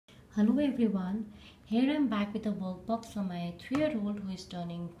Hello everyone, here I'm back with a workbox for my 3-year-old who is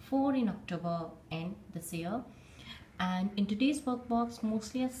turning 4 in October end this year. And in today's workbox,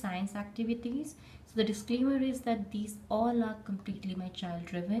 mostly are science activities. So the disclaimer is that these all are completely my child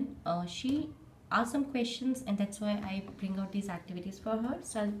driven. She asked some questions and that's why I bring out these activities for her.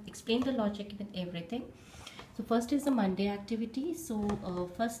 So I'll explain the logic with everything. So first is the Monday activity. So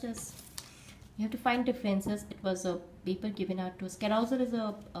first is you have to find differences. It was a paper given out to us. Carousel is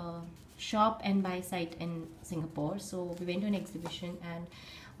a shop and buy site in Singapore. So we went to an exhibition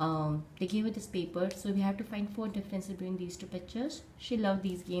and they gave us this paper. So we have to find 4 differences between these 2 pictures. She loved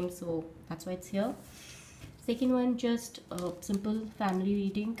these games, so that's why it's here. Second one, just simple family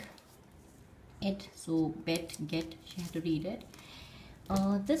reading. So bet, get, she had to read it.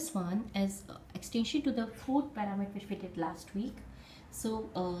 This one is extension to the food pyramid which we did last week. So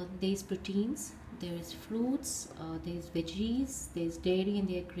there's proteins, there's fruits, there's veggies, there's dairy, and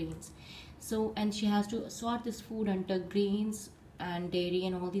there are grains. So, and she has to sort this food under grains and dairy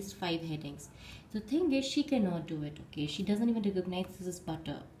and all these 5 headings. The thing is, she cannot do it. Okay, she doesn't even recognize this is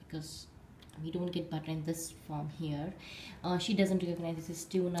butter because we don't get butter in this form here. She doesn't recognize this is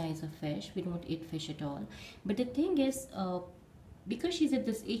tuna, is a fish. We don't eat fish at all. But the thing is, because she's at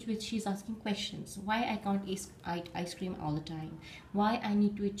this age which she's asking questions, why I can't eat ice cream all the time, why I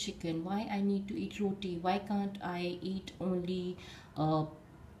need to eat chicken, why I need to eat roti, why can't I eat only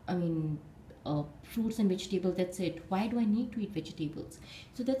fruits and vegetables, that's it, why do I need to eat vegetables?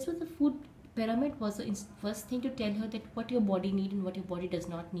 So that's what the food pyramid was the first thing to tell her, that what your body need and what your body does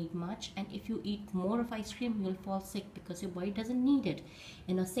not need much, and if you eat more of ice cream you'll fall sick because your body doesn't need it.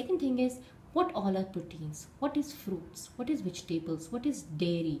 And the second thing is, what all are proteins, what is fruits, what is vegetables, what is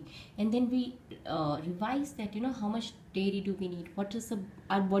dairy, and then we revise that, how much dairy do we need, what is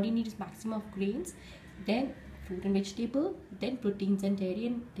our body needs maximum of grains, then fruit and vegetable, then proteins and dairy,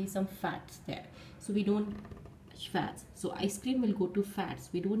 and there's some fats there, so we don't fats, so ice cream will go to fats,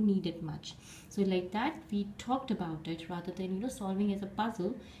 we don't need it much. So like that we talked about it, rather than solving as a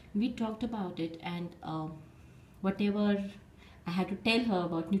puzzle, we talked about it, and whatever I had to tell her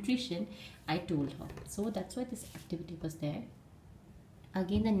about nutrition, I told her. So that's why this activity was there.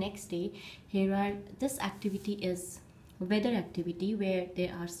 Again, the next day, this activity is weather activity where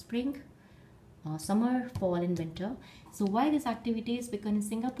there are spring, summer, fall, and winter. So why this activity is because in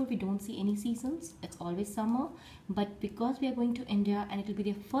Singapore we don't see any seasons, it's always summer, but because we are going to India and it will be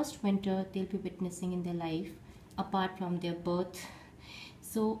their first winter they'll be witnessing in their life apart from their birth.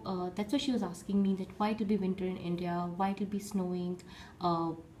 So that's why she was asking me that why it will be winter in India, why it will be snowing,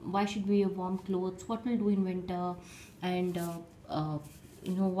 why should we wear warm clothes, what we'll do in winter, and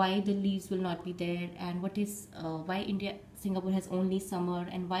why the leaves will not be there, and what is why Singapore has only summer,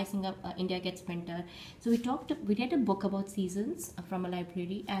 and why India gets winter. So we read a book about seasons from a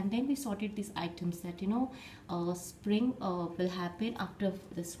library, and then we sorted these items that spring will happen after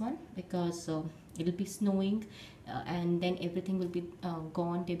this one because it will be snowing, and then everything will be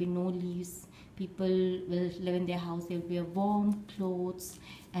gone, there will be no leaves, people will live in their house, they will wear warm clothes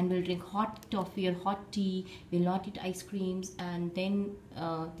and will drink hot coffee or hot tea, will not eat ice creams, and then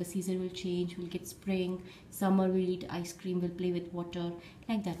the season will change, we'll get spring, summer we'll eat ice cream, we'll play with water,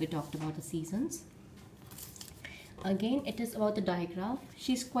 like that we talked about the seasons. Again, it is about the diagraph.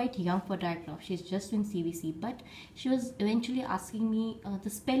 She's quite young for diagraph, she's just doing CBC, but she was eventually asking me the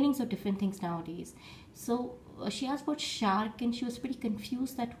spellings of different things nowadays. So she asked about shark, and she was pretty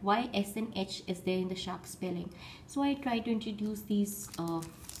confused that why S and H is there in the shark spelling. So I tried to introduce these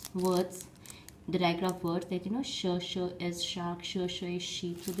words, the diagraph words, that sh is shark, sh is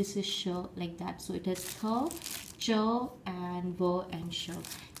sheep, so this is sh, like that. So it is th, ch, and v, and sh.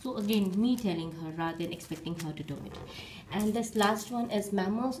 So again, me telling her rather than expecting her to do it. And this last one is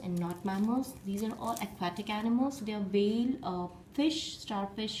mammals and not mammals. These are all aquatic animals. So they are whale, fish,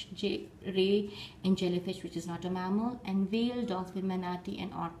 starfish, ray, and jellyfish, which is not a mammal, and whale, dolphin, manatee,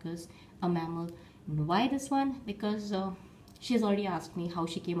 and orcas, a mammal. And why this one? Because she has already asked me how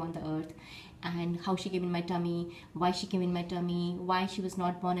she came on the earth, and how she came in my tummy, why she came in my tummy, why she was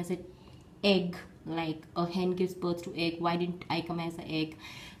not born as an egg, like a hen gives birth to egg, why didn't I come as an egg?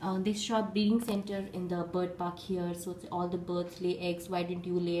 They show a breeding center in the bird park here, so all the birds lay eggs, why didn't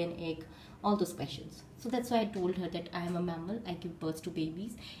you lay an egg? All those questions. So that's why I told her that I am a mammal, I give birth to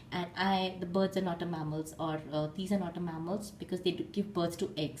babies, and the birds are not a mammals, or these are not a mammals because they do give birth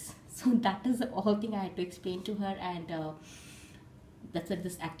to eggs. So that is the whole thing I had to explain to her, and that's what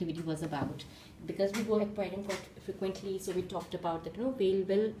this activity was about. Because we go aquarium quite frequently, so we talked about that whale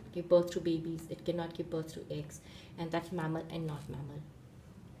will give birth to babies, it cannot give birth to eggs, and that's mammal and not mammal.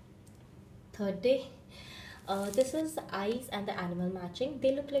 Third day, This is the eyes and the animal matching.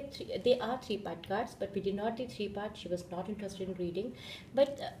 They look like they are three-part cards, but we did not do three-part. She was not interested in reading,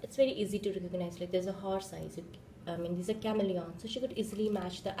 but it's very easy to recognize. Like there's a horse eyes. I mean, these are chameleons, so she could easily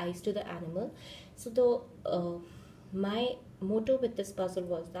match the eyes to the animal. So my motto with this puzzle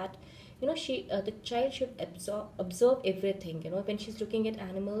was that, the child should observe everything. When she's looking at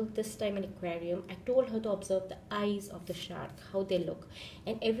animal, this time in aquarium, I told her to observe the eyes of the shark, how they look.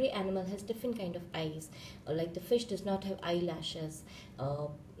 And every animal has different kind of eyes. Like the fish does not have eyelashes,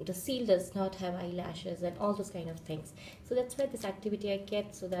 the seal does not have eyelashes, and all those kind of things. So that's why this activity I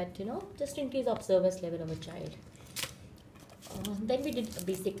kept, so that just increase observance level of a child. Then we did a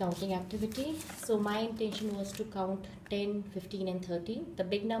basic counting activity. So my intention was to count 10, 15 and 30. The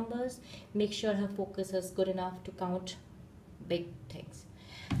big numbers, make sure her focus is good enough to count big things.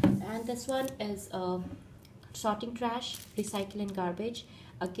 And this one is sorting trash, recycle and garbage.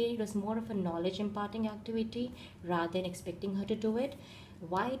 Again, it was more of a knowledge imparting activity rather than expecting her to do it.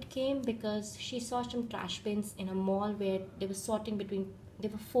 Why it came? Because she saw some trash bins in a mall where they were sorting between, there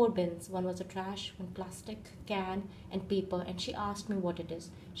were 4 bins. One was a trash, one plastic, can and paper, and she asked me what it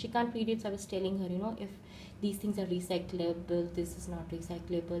is. She can't read it, so I was telling her, if these things are recyclable, this is not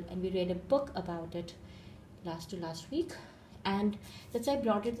recyclable. And we read a book about it last week, and that's why I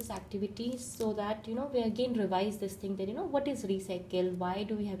brought it this activity, so that we again revise this thing that what is recycle, why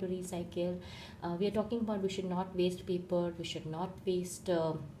do we have to recycle. We are talking about we should not waste paper, we should not waste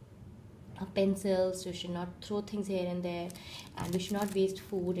pencils, we should not throw things here and there, and we should not waste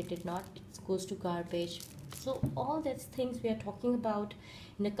food. It goes to garbage. So all these things we are talking about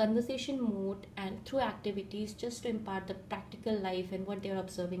in a conversation mode and through activities, just to impart the practical life and what they are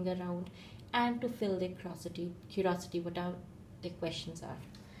observing around, and to fill their curiosity what their questions are.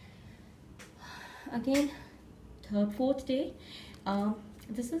 Again, fourth day,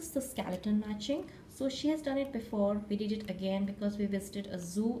 this is the skeleton matching. So she has done it before. We did it again because we visited a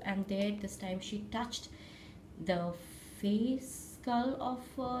zoo, and there this time she touched the face, skull of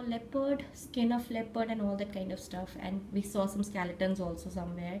leopard, skin of leopard and all that kind of stuff, and we saw some skeletons also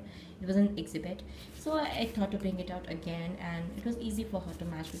somewhere. It was an exhibit, so I thought to bring it out again, and it was easy for her to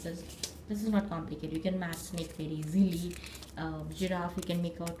match because this is not complicated. You can match snake very easily. Giraffe you can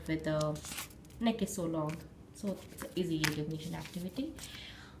make out with the neck is so long, so it's an easy recognition activity.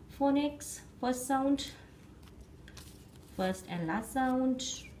 Phonics, first sound, first and last sound,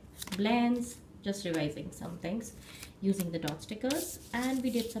 blends, just revising some things using the dot stickers. And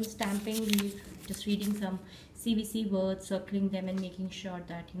we did some stamping. We just reading some CVC words, circling them and making sure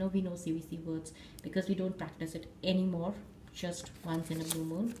that we know CVC words, because we don't practice it anymore, just once in a blue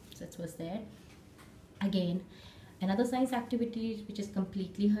moon. So it was there. Again, another science activity which is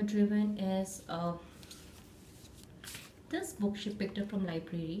completely her driven is this book she picked up from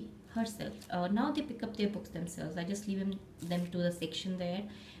library herself. Now they pick up their books themselves. I just leave them to the section there,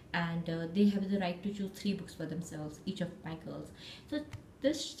 and they have the right to choose 3 books for themselves, each of my girls. So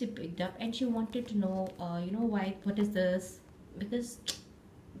this she picked up, and she wanted to know what is this, because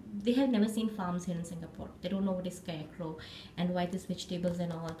they have never seen farms here in Singapore. They don't know what is scarecrow and why this vegetables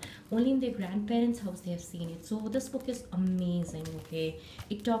and all. Only in their grandparents' house they have seen it. So this book is amazing. Okay,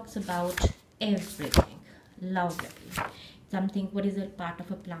 it talks about everything. Lovely. Something, what is a part of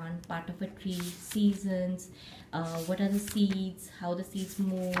a plant, part of a tree, seasons, what are the seeds, how the seeds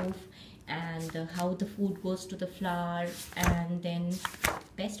move, and how the food goes to the flower. And then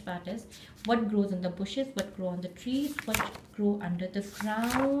best part is what grows in the bushes, what grow on the trees, what grow under the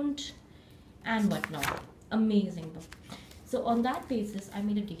ground, and whatnot. Amazing book. So on that basis I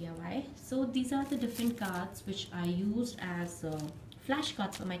made a DIY. So these are the different cards which I used as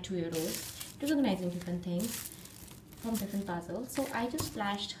flashcards for my 2-year-old, recognizing different things from different puzzles. So I just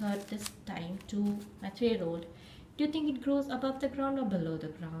flashed her this time to my 3-year-old. Do you think it grows above the ground or below the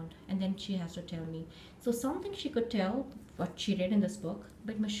ground? And then she has to tell me. So something she could tell what she read in this book,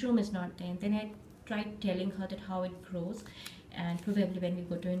 but mushroom is not there. And then I tried telling her that how it grows, and probably when we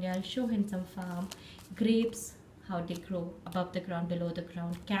go to India I'll show her in some farm. Grapes, how they grow above the ground, below the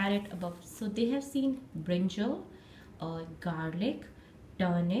ground. Carrot above. So they have seen brinjal, garlic,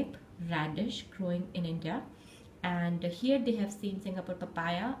 turnip, radish growing in India, and here they have seen Singapore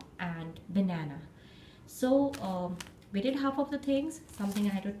papaya and banana. So we did half of the things. Something I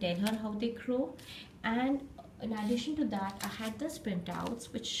had to tell her how they grow, and in addition to that I had this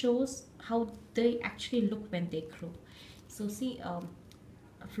printouts which shows how they actually look when they grow. So see, a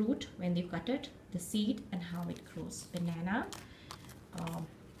fruit when they cut it, the seed and how it grows. Banana,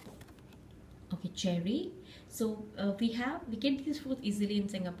 okay, cherry. So we get these fruits easily in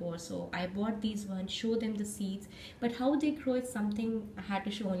Singapore, so I bought these ones, show them the seeds, but how they grow is something I had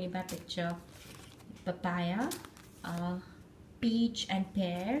to show only by picture. papaya, peach and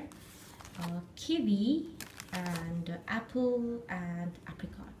pear, kiwi, and apple and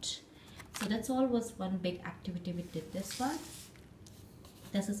apricot. So that's all was one big activity we did this one.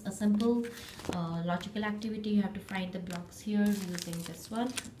 This is a simple logical activity. You have to find the blocks here using this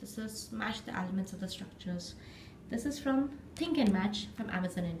one. This is match the elements of the structures. This is from Think and Match from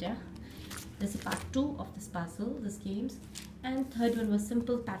Amazon India. This is part 2 of this puzzle, this games. And third one was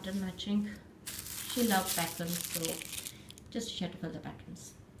simple pattern matching. She loved patterns, so just she had to fill the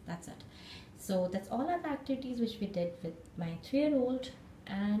patterns. That's it. So that's all of the activities which we did with my 3-year-old,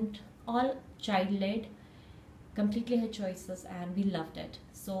 and all child-led, completely her choices, and we loved it.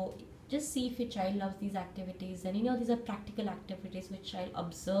 So just see if your child loves these activities, and these are practical activities which child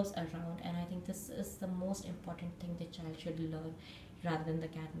observes around, and I think this is the most important thing the child should learn rather than the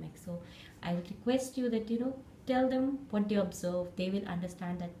academic. So I would request you that tell them what they observe. They will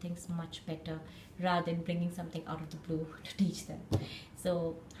understand that things much better rather than bringing something out of the blue to teach them.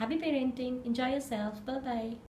 So happy parenting, enjoy yourself, bye bye.